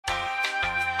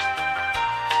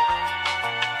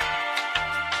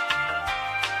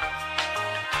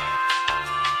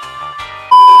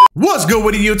What's good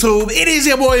with you, YouTube? It is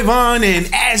your boy Vaughn, and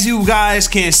as you guys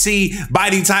can see by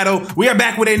the title, we are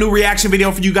back with a new reaction video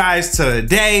for you guys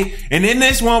today. And in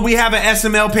this one, we have an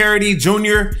SML parody.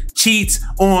 Junior cheats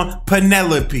on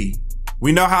Penelope.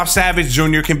 We know how savage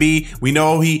Junior can be. We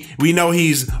know he's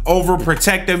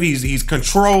overprotective. He's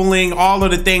controlling all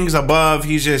of the things above.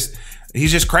 He's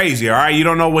just crazy, all right? You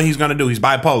don't know what he's gonna do. He's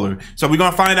bipolar. So we're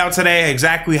gonna find out today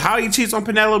exactly how he cheats on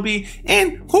Penelope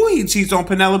and who he cheats on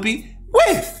Penelope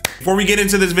with. Before we get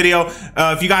into this video,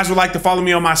 if you guys would like to follow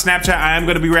me on my Snapchat, I am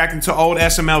going to be reacting to old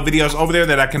SML videos over there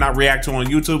that I cannot react to on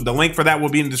YouTube. The link for that will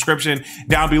be in the description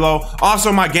down below.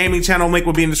 Also, my gaming channel link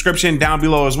will be in the description down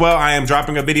below as well. I am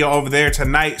dropping a video over there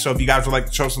tonight, so if you guys would like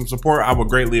to show some support, I would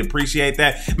greatly appreciate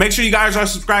that. Make sure you guys are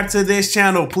subscribed to this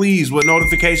channel, please, with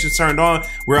notifications turned on.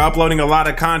 We're uploading a lot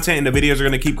of content, and the videos are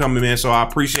going to keep coming in, so I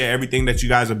appreciate everything that you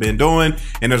guys have been doing,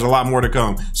 and there's a lot more to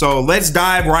come. So let's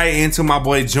dive right into my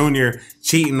boy Junior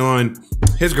cheating on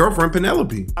his girlfriend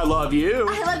Penelope. I love you.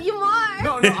 I love you more.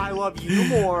 No, I love you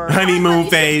more. Honeymoon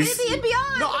phase. Infinity and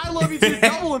beyond. No, I love you too.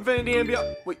 Double infinity and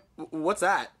beyond. Wait, what's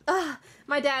that?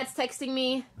 My dad's texting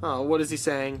me. Oh, what is he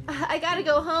saying? I gotta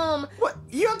go home. What?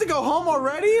 You have to go home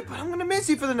already? But I'm gonna miss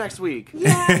you for the next week.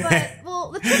 Yeah, but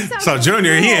well, the trip sounds So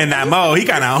Junior, he in that mode. He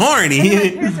kind of horny. My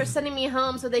parents are sending me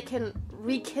home so they can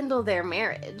rekindle their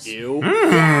marriage. You?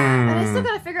 Yeah, but I still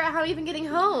gotta figure out how I'm even getting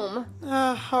home.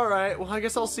 All right. Well, I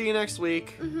guess I'll see you next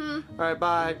week. All right,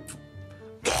 bye.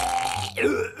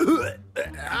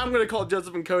 I'm gonna call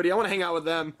Joseph and Cody. I want to hang out with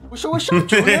them. So what's up,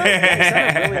 Junior?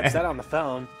 I'm really upset on the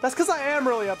phone. That's because I am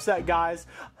really upset, guys.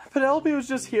 Penelope was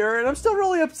just here, and I'm still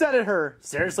really upset at her.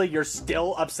 Seriously, you're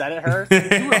still upset at her?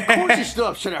 Dude, of course you're still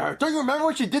upset at her. Don't you remember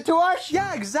what she did to us?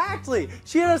 Yeah, exactly.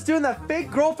 She had us doing that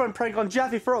fake girlfriend prank on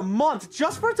Jeffy for a month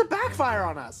just for it to backfire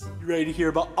on us. You ready to hear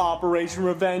about Operation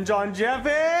Revenge on Jeffy?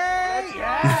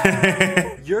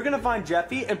 Yeah! You're gonna find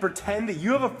Jeffy and pretend that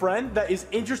you have a friend that is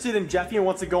interested in Jeffy and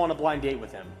wants to go on a blind date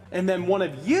with him. And then one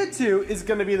of you two is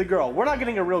gonna be the girl. We're not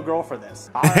getting a real girl for this.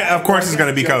 Right, of course it's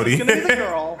gonna be Cody. It's gonna be the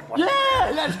girl.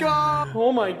 Yeah, let's go.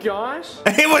 Oh my gosh.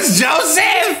 It was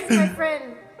Joseph! My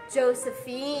friend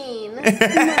Josephine.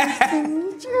 Nice to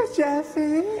meet you,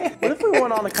 Jeffy. What if we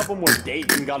went on a couple more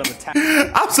dates and got him attacked?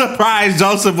 I'm surprised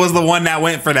Joseph was the one that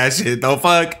went for that shit, though.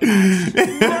 Fuck. Got you.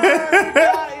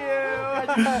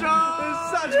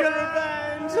 Such good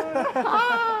revenge.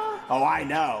 Oh, I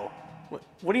know.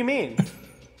 What do you mean?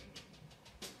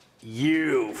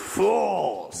 You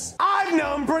fools! I've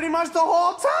known pretty much the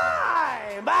whole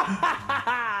time!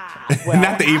 Well,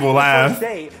 not the evil laugh.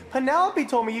 Date, Penelope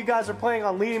told me you guys are planning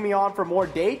on leading me on for more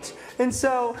dates, and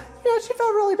so, you know, she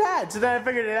felt really bad. So then I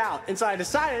figured it out, and so I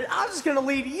decided I was just gonna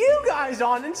lead you guys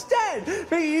on instead.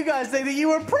 Maybe you guys think that you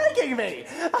were pranking me.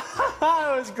 It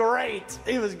was great.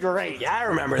 It was great. Yeah, I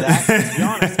remember that. To be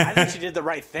honest, I think she did the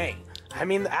right thing. I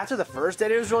mean, after the first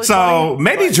date, it was really So funny,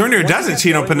 maybe Junior doesn't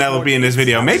cheat on Penelope in this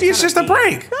video. Maybe it's just a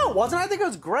prank. No, it wasn't. I think it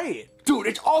was great. Dude,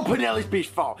 it's all Penelope's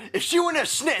fault. If she wouldn't have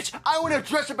snitched, I would have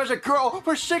dressed up as a girl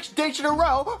for 6 dates in a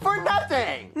row for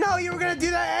nothing. No, you were gonna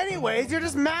do that anyways. You're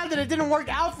just mad that it didn't work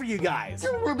out for you guys.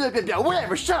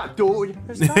 Whatever, shut up, dude.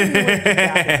 There's no way to do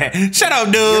that. Shut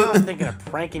up, You're not dude. thinking of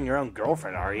pranking your own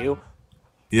girlfriend, are you?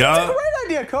 Yeah. Great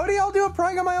idea, Cody. I'll do a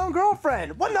prank on my own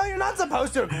girlfriend. Well, no, you're not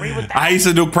supposed to agree with that. I used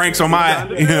to do pranks on my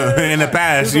in the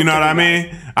past. You know what I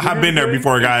mean? I've been there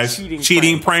before, guys.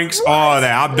 Cheating pranks, all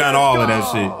that. I've done all of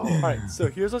that shit. All right, so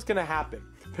here's what's gonna happen.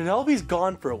 Penelope's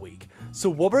gone for a week. So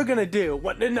what we're gonna do?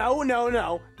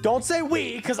 No. Don't say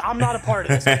we, because I'm not a part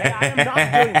of this. Okay, I am not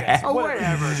doing this. Oh,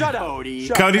 whatever. Shut up. Cody.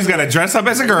 Cody's gonna dress up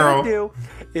as a What we're girl. gonna do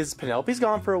is Penelope's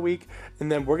gone for a week,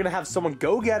 and then we're gonna have someone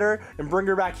go get her and bring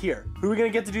her back here. Who are we gonna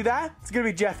get to do that? It's gonna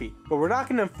be Jeffy. But we're not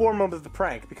gonna inform him of the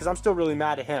prank because I'm still really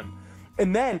mad at him.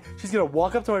 And then she's gonna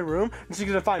walk up to my room and she's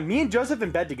gonna find me and Joseph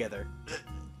in bed together.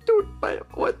 Dude, but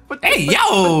what? Hey,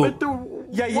 yo!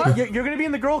 Yeah, you're gonna be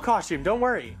in the girl costume. Don't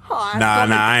worry. Nah,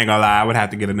 I ain't gonna lie. I would have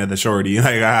to get another shorty.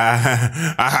 Like,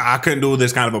 I couldn't do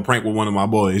this kind of a prank with one of my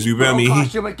boys. You feel me?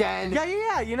 Costume again.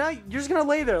 Yeah. You know, you're just gonna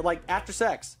lay there like after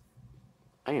sex.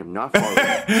 I am not following.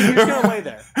 You're just gonna lay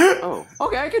there. Oh,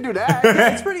 okay, I can do that.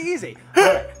 Yeah, it's pretty easy. All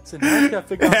right, so now you gotta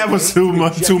figure out. That was too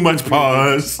much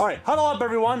pause. All right, huddle up,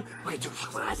 everyone. Okay, dude,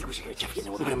 I think we should get Jeffy and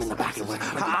we'll put him in the back.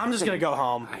 I'm just gonna go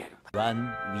home.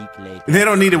 1 week later. They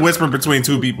don't need to whisper between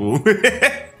two people.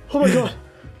 Oh my god,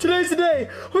 today's the day.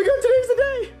 Oh my god, today's the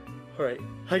day. All right,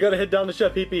 I gotta head down to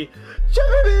Chef Pee Pee. Chef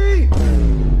Pee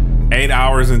Pee! 8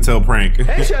 hours until prank.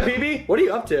 Hey, Chef BB, what are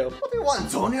you up to? What do you want,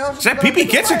 Junior? Chef PP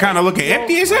kitchen kind of looking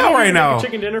empty as hell right now.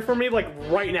 Chicken dinner for me, like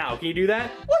right now. Can you do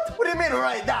that? What? What do you mean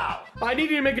right now? I need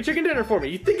you to make a chicken dinner for me.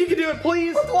 You think you can do it,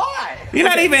 please? But why? You're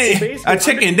not even a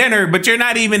chicken dinner, but you're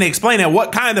not even explaining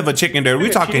what kind of a chicken dinner. We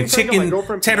talking chicken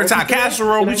tater tot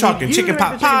casserole. We talking chicken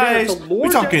pot pies. We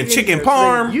talking chicken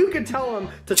parm. You can tell him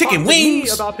to chicken talk to wings.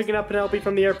 me about picking up Penelope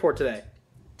from the airport today.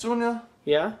 Junior,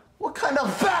 Yeah? what kind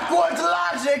of backwards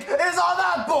logic is all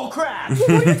that bullcrap? What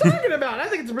are you talking about? I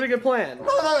think it's a pretty good plan.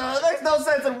 No, that makes no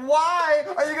sense. And why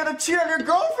are you gonna cheat on your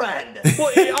girlfriend?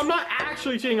 Well, I'm not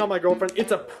actually cheating on my girlfriend.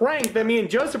 It's a prank that me and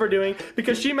Joseph are doing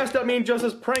because she messed up me and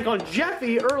Joseph's prank on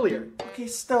Jeffy earlier. Okay,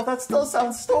 still, that still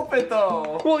sounds stupid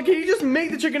though. Well, can you just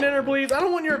make the chicken dinner, please? I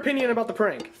don't want your opinion about the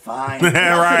prank. Fine.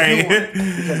 Right.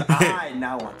 Because I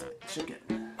now want the chicken.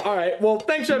 All right. Well,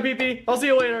 thanks, Chef PP. I'll see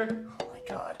you later. Oh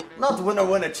my god. Not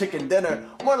winner chicken dinner.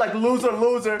 More like loser.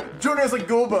 Junior's a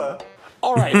goober.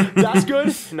 All right, that's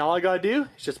good. And all I gotta do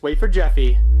is just wait for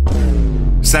Jeffy.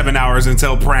 7 hours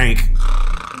until prank.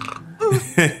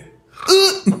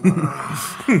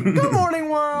 Good morning,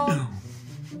 world.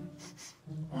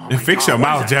 Fix your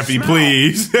mouth, Jeffy, smell?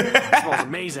 please. That smells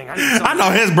amazing. I know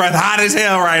his breath hot as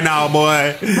hell right now,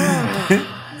 boy.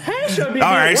 Hey, Chef PP.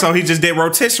 All right, so he just did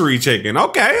rotisserie chicken.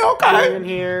 Okay. in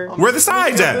here. Where the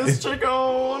sides at? This chicken.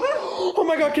 Oh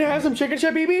my god, can I have some chicken,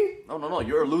 Chef BB? No,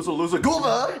 you're a loser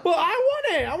goober. Well, I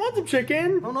want it. I want some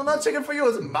chicken. No, not chicken for you.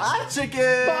 It's my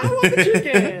chicken. But I want the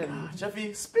chicken.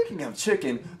 Jeffy, speaking of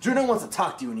chicken, Junior wants to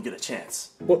talk to you when you get a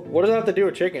chance. What does that have to do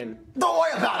with chicken? Don't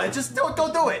worry about it. Just go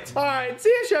do it. All right, see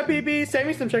you, Chef BB. Save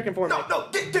me some chicken for me. No,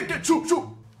 get, shoot.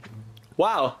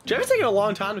 Wow, Jeffy's taking a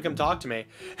long time to come talk to me.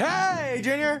 Hey,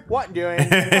 Junior, what you doing?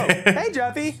 Hey,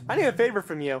 Jeffy, I need a favor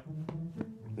from you.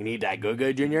 You need that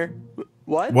good, Junior?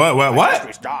 What? What?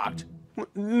 We stocked.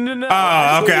 No.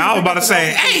 Oh, okay. I was about to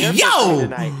say, hey, yo!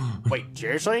 Wait,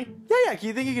 seriously? Yeah. Can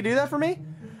you think you could do that for me?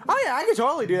 Oh yeah, I could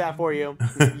totally do that for you.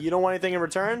 You don't want anything in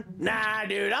return? Nah,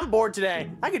 dude, I'm bored today.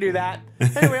 I could do that.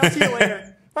 Anyway, I'll see you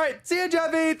later. All right, see you,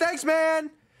 Jeffy. Thanks,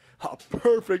 man. Oh,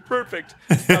 perfect.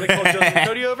 Gotta call Joseph and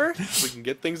Cody over. We can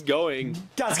get things going.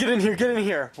 Guys, get in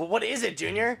here. Well, what is it,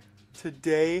 Junior?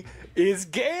 Today is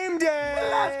game day.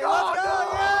 Let's go.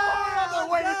 I've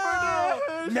been waiting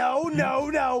for this.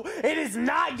 No. It is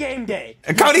not game day.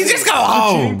 Cody, just go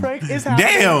home. Prank is happening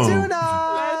Damn.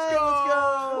 tonight. Let's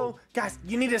go. Guys,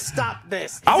 you need to stop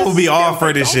this. I will be all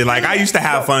for this shit. Like, I used to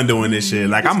have fun doing this shit.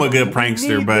 Like, I'm a good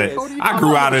prankster, but I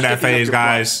grew out of that phase,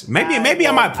 guys. Maybe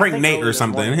I might prank Nate or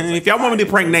something. If y'all want me to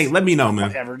prank Nate, let me know, man.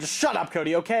 Whatever, just shut up,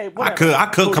 Cody, okay? I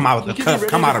could come out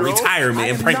of retirement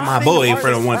and prank my boy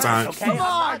for the one time. Okay? Come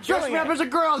on, dress me up as a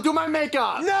girl. Do my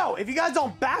makeup. No, if you guys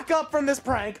don't back up from this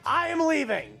prank, I am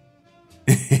leaving.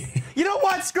 You know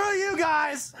what? Screw you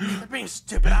guys. They're being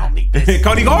stupid. I don't need this.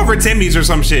 Cody, go over Timmy's or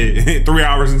some shit. 3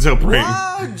 hours until prank.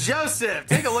 Oh, Joseph,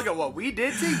 take a look at what we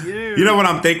did to you. You know what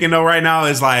I'm thinking though right now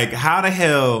is like, how the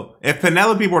hell, if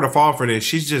Penelope were to fall for this,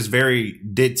 she's just very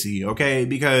ditzy, okay?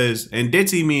 Because, and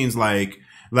ditzy means like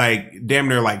damn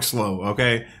near like slow,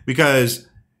 okay? Because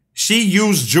she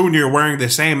used Junior wearing the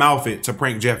same outfit to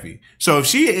prank Jeffy. So if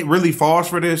she really falls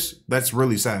for this, that's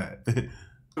really sad.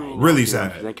 Really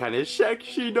sad. That kind of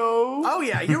sexy though. Oh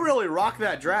yeah, you really rock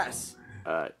that dress.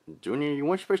 Junior, you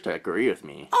weren't supposed to agree with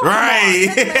me. Oh, Right. Come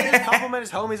on, can't the man just compliment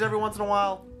his homies every once in a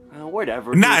while?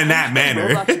 Whatever. Not in that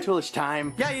manner. Until it's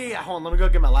time. Yeah. Hold on, let me go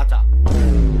get my laptop.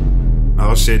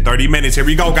 Oh shit, 30 minutes. Here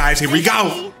we go, guys. Here we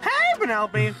go. Hey,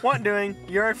 Penelope, what doing?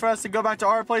 You ready for us to go back to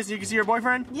our place so you can see your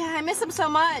boyfriend? Yeah, I miss him so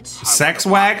much. Sex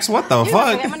wax? What the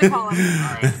Okay, I'm fuck? gonna call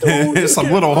him.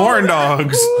 Some little horn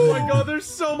dogs. Oh my god, there's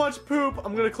so much poop.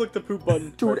 I'm gonna click the poop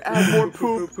button. Dude, add more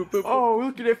poop. Oh,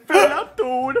 look at it fill up,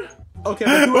 dude. Okay,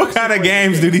 but who What else kind is of going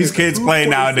games to do get these this? kids play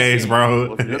nowadays, bro?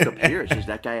 Well, if you look up here, it says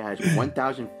that guy has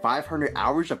 1,500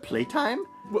 hours of playtime.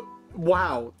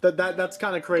 Wow, that's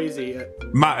kind of crazy.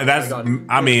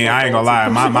 I mean, I ain't gonna lie.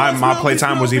 My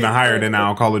playtime was even higher than now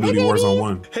on Call of Duty Warzone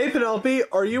 1. Hey Penelope,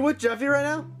 are you with Jeffy right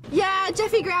now? Yeah,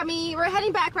 Jeffy grabbed me. We're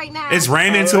heading back right now. It's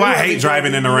raining too. I hate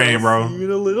driving in the rain, bro. See you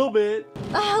in a little bit.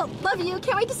 Oh, love you.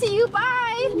 Can't wait to see you.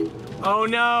 Bye. Oh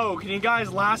no, can you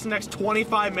guys last the next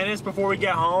 25 minutes before we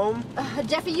get home?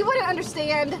 Jeffy, you wouldn't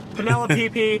understand.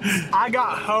 Penelope, I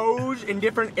got hoes in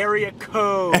different area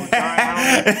codes. All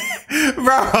right?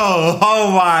 Bro,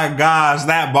 oh my gosh,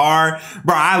 that bar.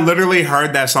 Bro, I literally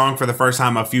heard that song for the first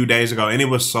time a few days ago, and it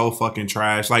was so fucking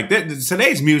trash. Like,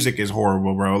 today's music is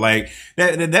horrible, bro. Like,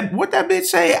 what that bitch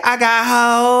say? I got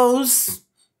hoes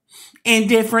in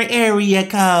different area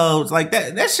codes. Like,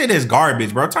 that shit is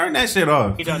garbage, bro. Turn that shit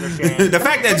off. You don't understand. The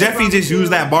fact that Jeffy just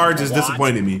used that bar just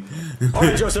disappointed me. All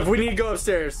right, Joseph, we need to go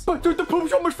upstairs. But dude, the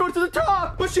poop's almost filled to the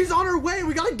top. But she's on her way.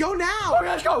 We gotta go now. Okay,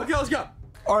 let's go. Okay, let's go.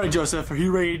 All right, Joseph, are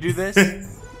you ready to do this?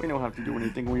 We don't have to do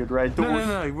anything weird, right?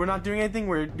 No, we're not doing anything.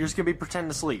 You're just gonna be pretending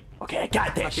to sleep. Okay, I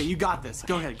got this. Okay, you got this.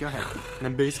 Go ahead. And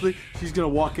then basically, she's gonna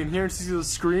walk in here and she's gonna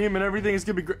scream and everything is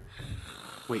gonna be great.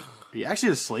 Wait, are you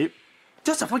actually asleep?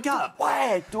 Joseph, wake up.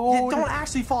 What, dude? You don't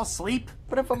actually fall asleep.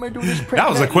 But if I'm gonna do this prank, That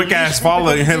was a quick ass fall.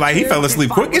 Like he fell asleep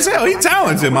quick as hell. He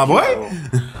talented, my boy.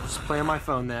 Just play on my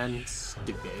phone then.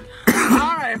 Stupid.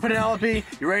 All right, Penelope,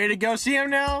 you ready to go see him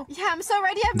now? Yeah, I'm so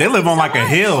ready. They live on like a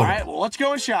hill. All right, well, let's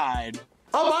go inside.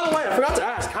 Oh, by the way, I forgot to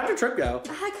ask. How'd your trip go?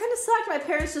 I kind of sucked. My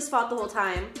parents just fought the whole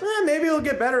time. Maybe it'll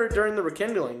get better during the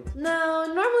rekindling. No,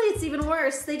 normally it's even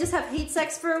worse. They just have hate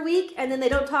sex for a week and then they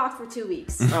don't talk for 2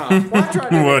 weeks. Well, I tried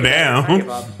to Well, damn. Junior!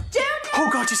 Oh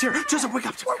God, she's here. Joseph, wake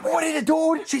up. What is it,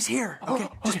 dude? She's here. Okay,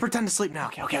 just pretend to sleep now.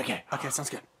 Okay. Okay, sounds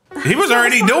good. He was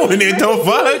already doing it, though.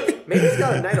 Fuck. Maybe he's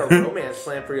got a night of romance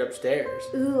planned for you upstairs.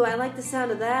 Ooh, I like the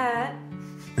sound of that.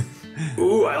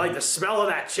 Ooh, I like the smell of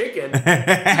that chicken. I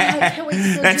can't wait to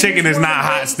feel That chicken Junior's is not warm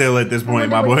hot embrace. still at this I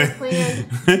point, wonder my what boy. he's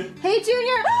planned. Hey,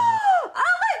 Junior! Oh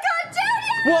my God,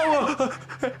 Junior!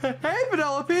 Whoa. Hey,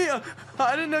 Penelope.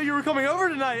 I didn't know you were coming over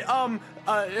tonight. I'm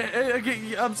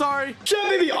sorry. Chef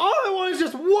Pee-Pee, all I want is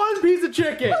just one piece of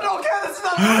chicken. Okay, that's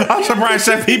not. I'm surprised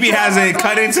Chef Pee-Pee hasn't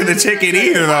cut into the chicken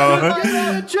either,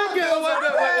 though. Junior!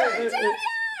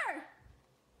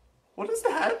 What is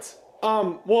that?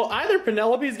 Well, either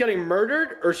Penelope's getting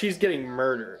murdered or she's getting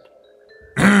murdered.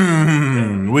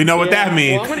 We know what that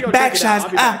means. Well, I'm gonna go Back check it out. shots. I'll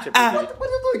be back, Chef Pee-Pee. What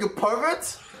are you doing, you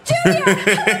pervert? Junior! How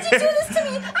could you do this to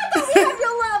me? I thought we had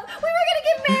real love. We were gonna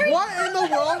get married. What in the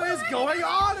world is going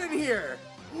on in here?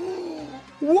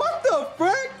 What the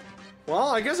frick? Well,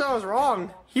 I guess I was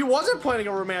wrong. He wasn't planning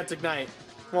a romantic night.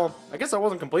 Well, I guess I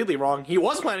wasn't completely wrong. He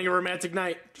was planning a romantic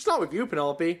night. Just not with you,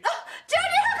 Penelope. Junior,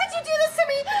 how could you do this to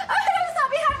me? I thought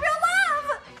we had real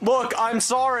love. Look, I'm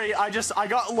sorry. I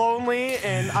got lonely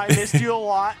and I missed you a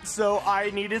lot, so I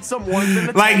needed some warmth and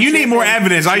attention. Like, you need more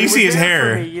evidence. All you see is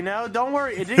hair. Me, you know, don't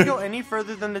worry. It didn't go any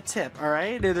further than the tip. All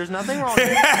right, there's nothing wrong with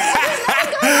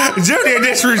it. Junior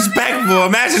disrespectful.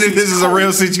 Imagine if this is a real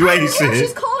I don't care if she's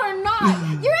situation. cold or not.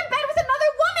 You're in bed with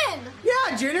another woman.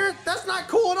 Yeah, Junior, that's not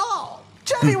cool at all.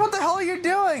 Jeffy, what the hell are you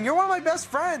doing? You're one of my best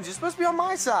friends. You're supposed to be on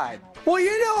my side. Well,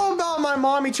 you know about my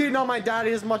mommy cheating on my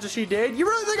daddy as much as she did. You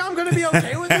really think I'm gonna be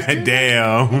okay with this? Junior?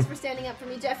 Damn. Thanks for standing up for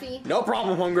me, Jeffy. No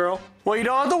problem, homegirl. Well, you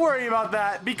don't have to worry about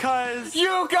that because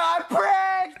You got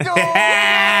pranked, dude.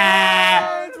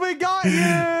 Friends, we got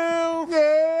you.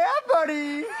 Yeah,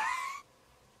 buddy.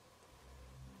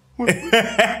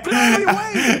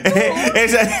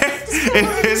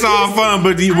 It's all fun,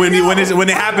 but when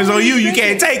it happens on you, you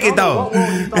can't take it though.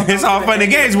 It's all fun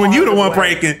and games when you the one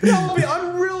pranking. Penelope,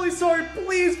 I'm really sorry.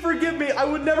 Please forgive me. I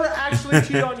would never actually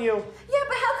cheat on you. Yeah,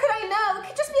 but how could I know? It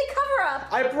could just be a cover-up.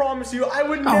 I promise you, I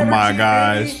would never my cheat,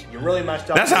 gosh. baby. You really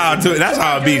messed up. That's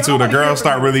how it be too. The girls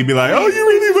start really be like, "Oh, you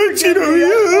really would cheat on I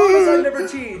you." never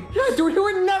cheat. Yeah, dude, he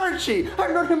would never cheat.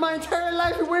 I've known him my entire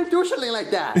life. He wouldn't do something like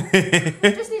that.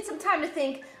 I just need some time to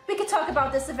think. We could talk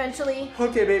about this eventually.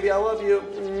 Okay, baby, I love you.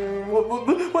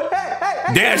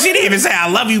 Hey. Damn, she didn't even say I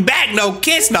love you back, no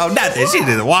kiss, no nothing. She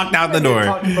just walked out the door.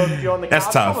 That's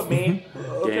tough.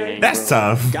 Okay. That's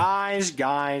tough. Guys.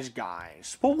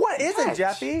 Well, what is it,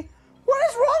 Jeffy? What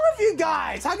is wrong with you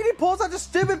guys? How can you pull such a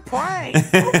stupid prank?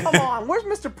 Oh, come on. Where's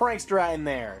Mr. Prankster at in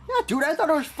there? Yeah, dude, I thought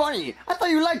it was funny. I thought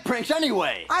you liked pranks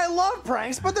anyway. I love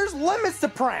pranks, but there's limits to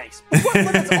pranks. What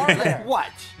limits are there? What?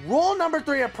 Rule number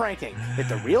 3 of pranking. If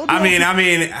the real deal I mean,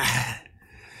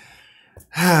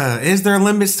 is there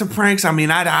limits to pranks? I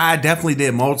mean, I definitely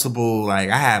did multiple. Like,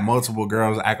 I had multiple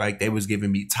girls act like they was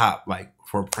giving me top, like,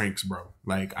 for pranks, bro.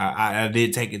 Like, I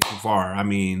did take it too far. I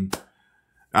mean,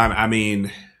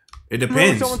 it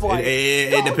depends.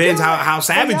 It depends how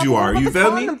savage you are. You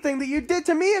feel me? Condom thing that you did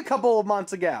to me a couple of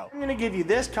months ago. I'm gonna give you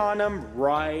this condom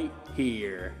right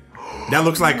here. That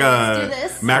looks like Let's do a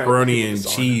this. macaroni and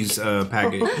cheese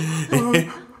package. Look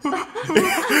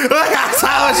how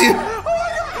silent you.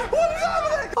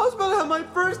 I was about to have my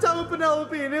first time with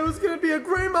Penelope, and it was gonna be a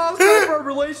great milestone for our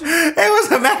relationship. It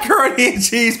was a macaroni and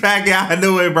cheese packet. I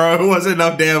knew it, bro. It wasn't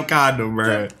no damn condom,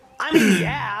 bro. I mean,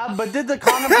 yeah, but did the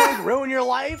condom prank ruin your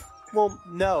life? Well,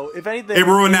 no. If anything, It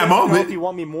ruined that made moment. Penelope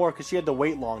want me more because she had to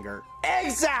wait longer.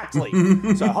 Exactly.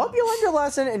 So I hope you learned your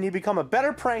lesson and you become a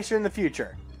better prankster in the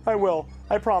future. I will.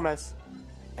 I promise.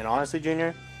 And honestly,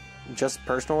 Junior, just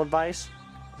personal advice.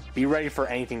 Be ready for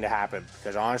anything to happen.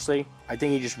 Because honestly, I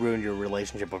think you just ruined your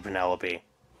relationship with Penelope.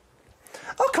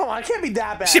 Oh, come on, it can't be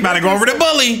that bad. She about to go over the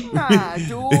bully. Nah,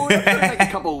 dude. In like a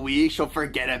couple weeks, she'll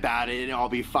forget about it and I'll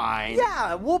be fine.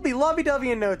 Yeah, we'll be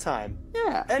lovey-dovey in no time.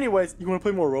 Yeah. Anyways, you want to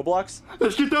play more Roblox?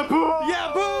 Let's get that boom!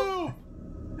 Yeah,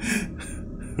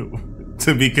 boom!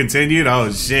 To be continued.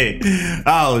 Oh shit.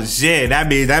 Oh shit. That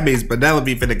means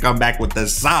Penelope finna come back with the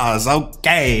sauce.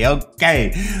 Okay.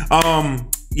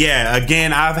 Yeah,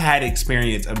 again, I've had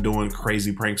experience of doing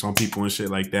crazy pranks on people and shit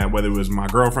like that, whether it was my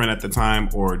girlfriend at the time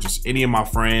or just any of my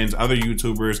friends, other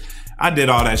YouTubers. I did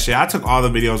all that shit. I took all the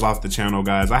videos off the channel,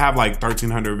 guys. I have like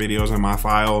 1,300 videos in my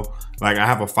file. Like, I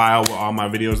have a file with all my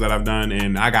videos that I've done,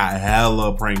 and I got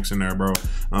hella pranks in there, bro.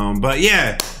 But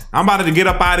yeah, I'm about to get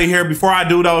up out of here. Before I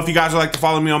do, though, if you guys would like to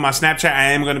follow me on my Snapchat,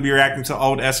 I am going to be reacting to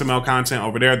old SML content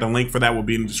over there. The link for that will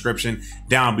be in the description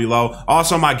down below.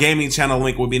 Also, my gaming channel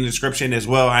link will be in the description as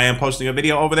well. I am posting a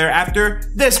video over there after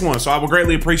this one, so I would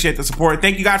greatly appreciate the support.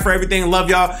 Thank you guys for everything. Love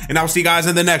y'all, and I'll see you guys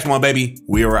in the next one, baby.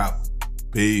 We are out.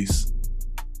 Peace.